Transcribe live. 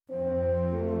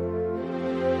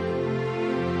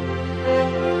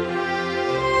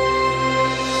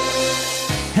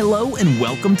Hello and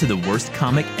welcome to the Worst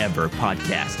Comic Ever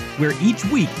podcast, where each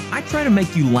week I try to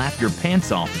make you laugh your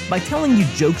pants off by telling you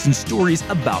jokes and stories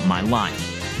about my life.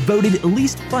 Voted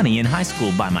least funny in high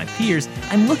school by my peers,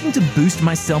 I'm looking to boost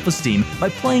my self-esteem by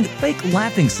playing fake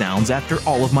laughing sounds after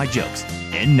all of my jokes.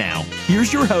 And now,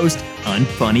 here's your host,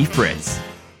 Unfunny Fritz.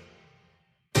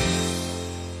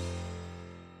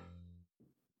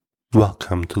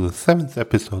 Welcome to the 7th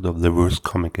episode of the Worst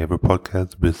Comic Ever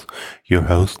podcast with your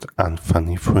host,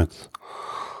 Unfunny Fritz.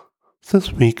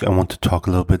 This week I want to talk a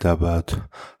little bit about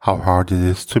how hard it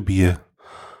is to be a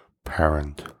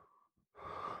parent.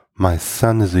 My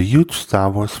son is a huge Star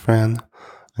Wars fan.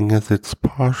 I guess it's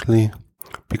partially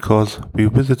because we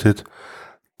visited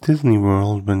Disney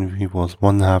World when he was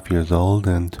 1.5 years old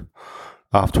and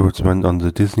afterwards went on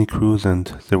the Disney cruise and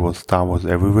there was Star Wars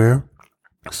everywhere.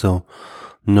 So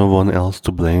no one else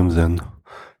to blame than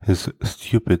his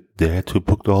stupid dad who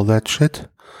booked all that shit.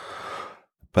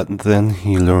 But then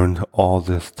he learned all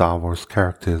the Star Wars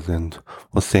characters and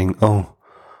was saying, oh,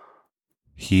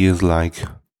 he is like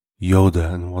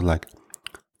Yoda. And was like,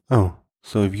 oh,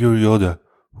 so if you're Yoda,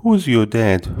 who is your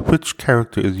dad? Which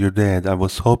character is your dad? I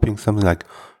was hoping something like,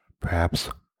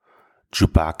 perhaps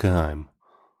Chewbacca. I'm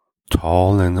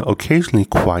tall and occasionally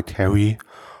quite hairy.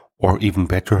 Or even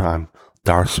better, I'm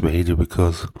Darth Vader,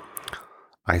 because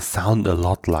I sound a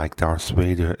lot like Darth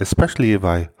Vader, especially if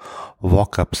I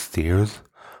walk upstairs.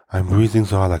 I'm breathing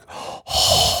so hard, like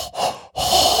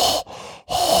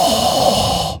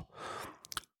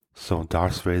so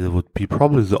Darth Vader would be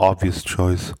probably the obvious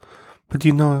choice. But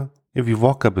you know, if you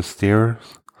walk up a stairs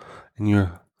and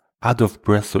you're out of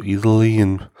breath so easily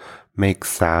and make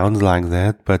sounds like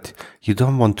that, but you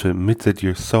don't want to admit that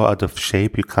you're so out of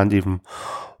shape you can't even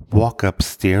walk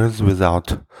upstairs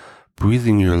without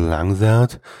breathing your lungs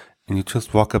out, and you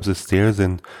just walk up the stairs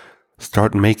and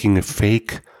start making a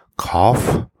fake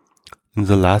cough in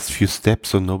the last few steps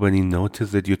so nobody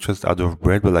notices that you're just out of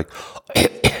breath, but like,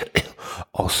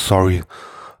 oh, sorry,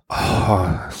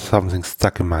 something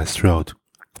stuck in my throat.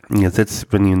 Yeah, that's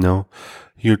when you know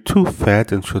you're too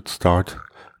fat and should start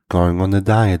going on a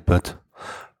diet. But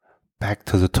back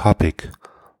to the topic.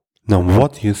 Now,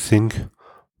 what do you think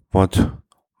what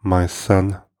my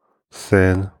son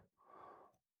said?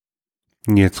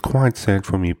 Yeah, it's quite sad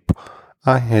for me.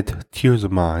 I had tears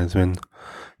in my eyes when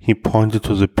he pointed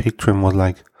to the picture and was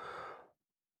like,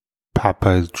 Papa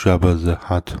is Jabba the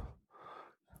Hutt.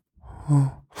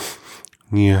 Oh.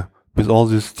 Yeah, with all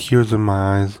these tears in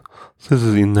my eyes, this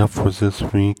is enough for this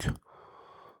week.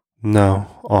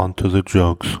 Now, on to the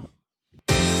jokes.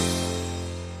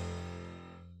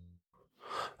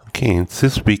 Okay, in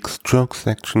this week's joke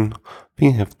section,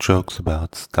 we have jokes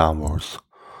about Star Wars.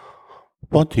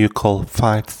 What do you call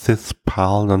 5 Sith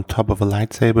piled on top of a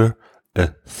lightsaber?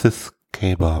 A Sith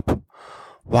kebab.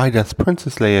 Why does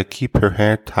Princess Leia keep her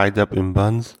hair tied up in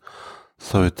buns?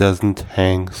 So it doesn't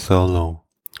hang so low.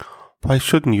 Why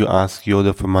shouldn't you ask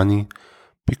Yoda for money?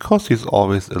 Because he's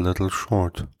always a little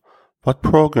short. What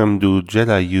program do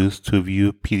Jedi use to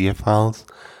view PDF files?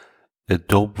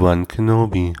 Adobe One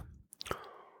Kenobi.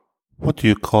 What do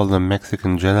you call a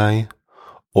Mexican Jedi?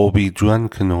 Obi-Wan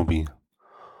Kenobi.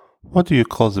 What do you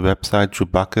call the website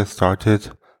Chewbacca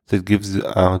started that gives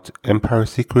out Empire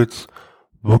secrets?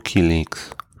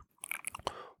 WikiLeaks.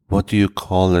 What do you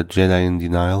call a Jedi in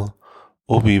denial?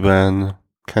 Obi-Wan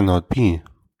cannot be.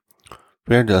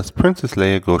 Where does Princess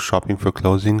Leia go shopping for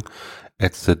clothing?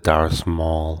 At the Darth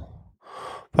Mall.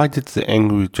 Why did the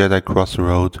angry Jedi cross the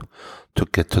road? To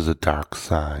get to the dark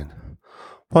side.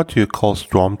 What do you call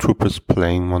stormtroopers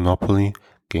playing Monopoly?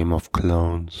 Game of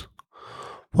Clones.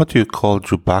 What do you call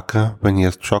Chewbacca when he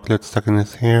has chocolate stuck in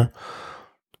his hair?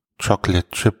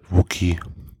 Chocolate chip Wookie.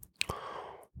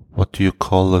 What do you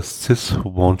call a sis who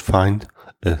won't find?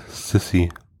 A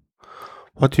sissy.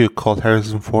 What do you call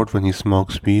Harrison Ford when he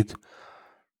smokes weed?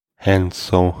 Hands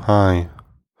so high.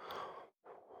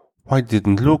 Why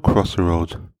didn't Luke cross the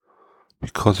road?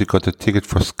 Because he got a ticket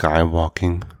for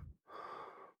skywalking.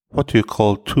 What do you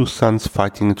call two suns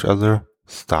fighting each other?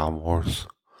 Star Wars.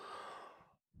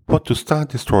 What do Star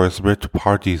Destroyers wear to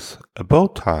parties? A bow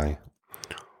tie.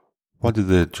 What is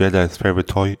the Jedi's favorite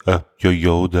toy? Your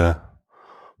Yoda.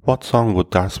 What song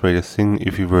would Darth Vader sing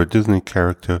if he were a Disney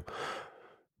character?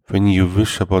 When you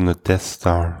wish upon a Death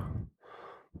Star.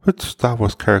 Which Star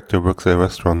Wars character works at a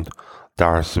restaurant?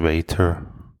 Darth Vader.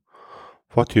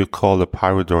 What do you call a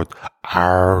pirate droid?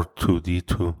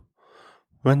 R2-D2.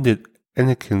 When did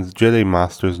Anakin's Jedi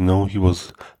Masters know he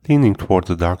was leaning towards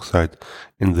the dark side?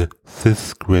 In the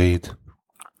 5th grade.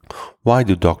 Why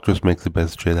do doctors make the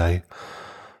best Jedi?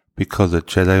 Because a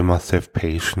Jedi must have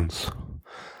patience.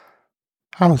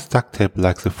 How is duct tape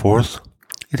like the Force?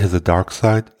 It has a dark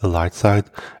side, a light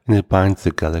side, and it binds the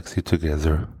galaxy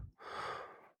together.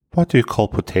 What do you call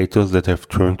potatoes that have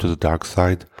turned to the dark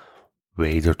side?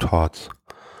 Vader tots.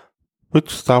 Which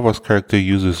Star Wars character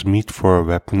uses meat for a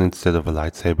weapon instead of a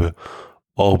lightsaber?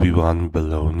 Obi-Wan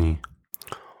Baloney.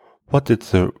 What did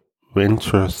the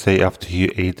Venture say after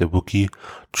he ate a Wookiee?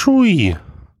 Chewie!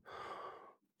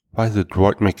 Why is the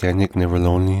droid mechanic never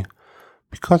lonely?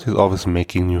 Because he's always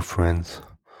making new friends.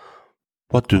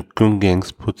 What do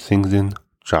Gungangs put things in?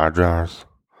 Jar Jars.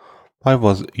 Why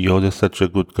was Yoda such a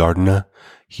good gardener?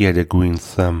 He had a green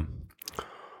thumb.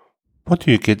 What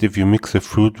do you get if you mix a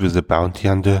fruit with a bounty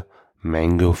hunter?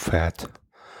 Mango fat.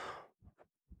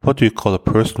 What do you call a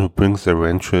person who brings a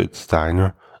rancher its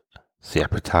diner? The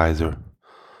appetizer.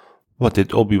 What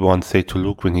did Obi-Wan say to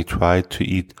Luke when he tried to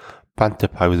eat panther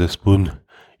pie with a spoon?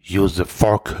 Use the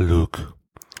fork, Luke.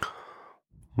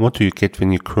 What do you get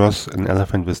when you cross an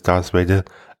elephant with Darth Vader?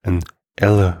 An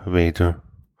elevator.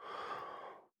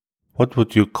 What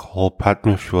would you call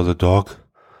Padme if she was a dog?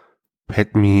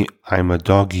 Pet me, I'm a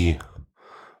doggy.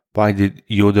 Why did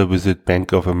Yoda visit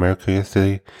Bank of America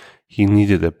yesterday? He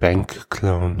needed a bank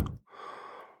clone.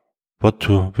 What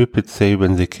do whippets say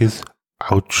when they kiss?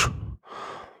 Ouch.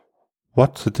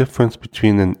 What's the difference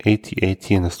between an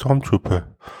AT-AT and a stormtrooper?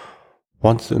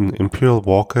 One's an Imperial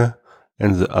walker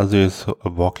and the other is a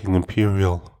walking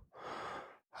Imperial.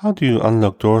 How do you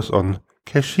unlock doors on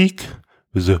Kashyyyk?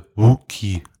 With a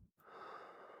Wookiee.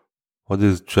 What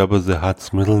is Jabba the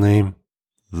Hutt's middle name?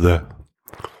 The.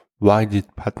 Why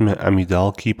did Padme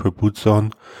Amidala keep her boots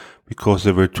on? Because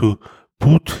they were too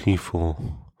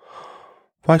beautiful.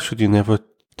 Why should you never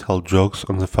tell jokes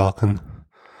on the Falcon?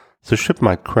 The ship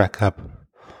might crack up.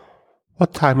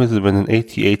 What time is it when an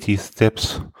AT-AT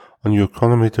steps on your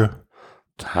chronometer?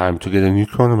 Time to get a new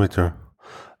chronometer.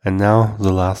 And now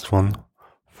the last one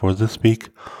for this week.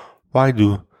 Why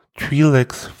do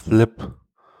Twi'leks flip?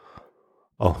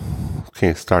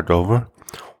 Start over.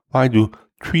 Why do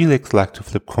Twi'leks like to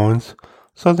flip coins?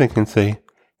 So they can say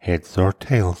heads or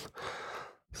tails.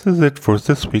 This is it for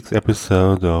this week's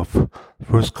episode of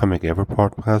First Comic Ever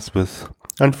podcast with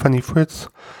Unfunny Fritz.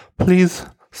 Please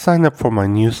sign up for my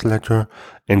newsletter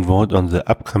and vote on the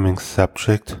upcoming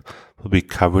subject will be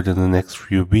covered in the next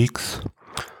few weeks.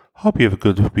 Hope you have a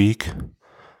good week.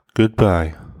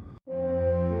 Goodbye.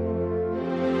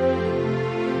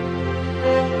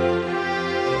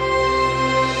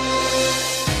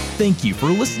 Thank you for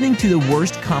listening to the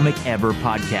Worst Comic Ever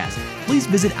podcast. Please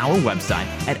visit our website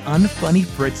at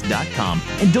unfunnyfritz.com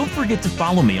and don't forget to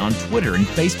follow me on Twitter and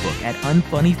Facebook at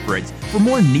unfunnyfritz for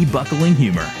more knee-buckling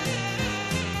humor.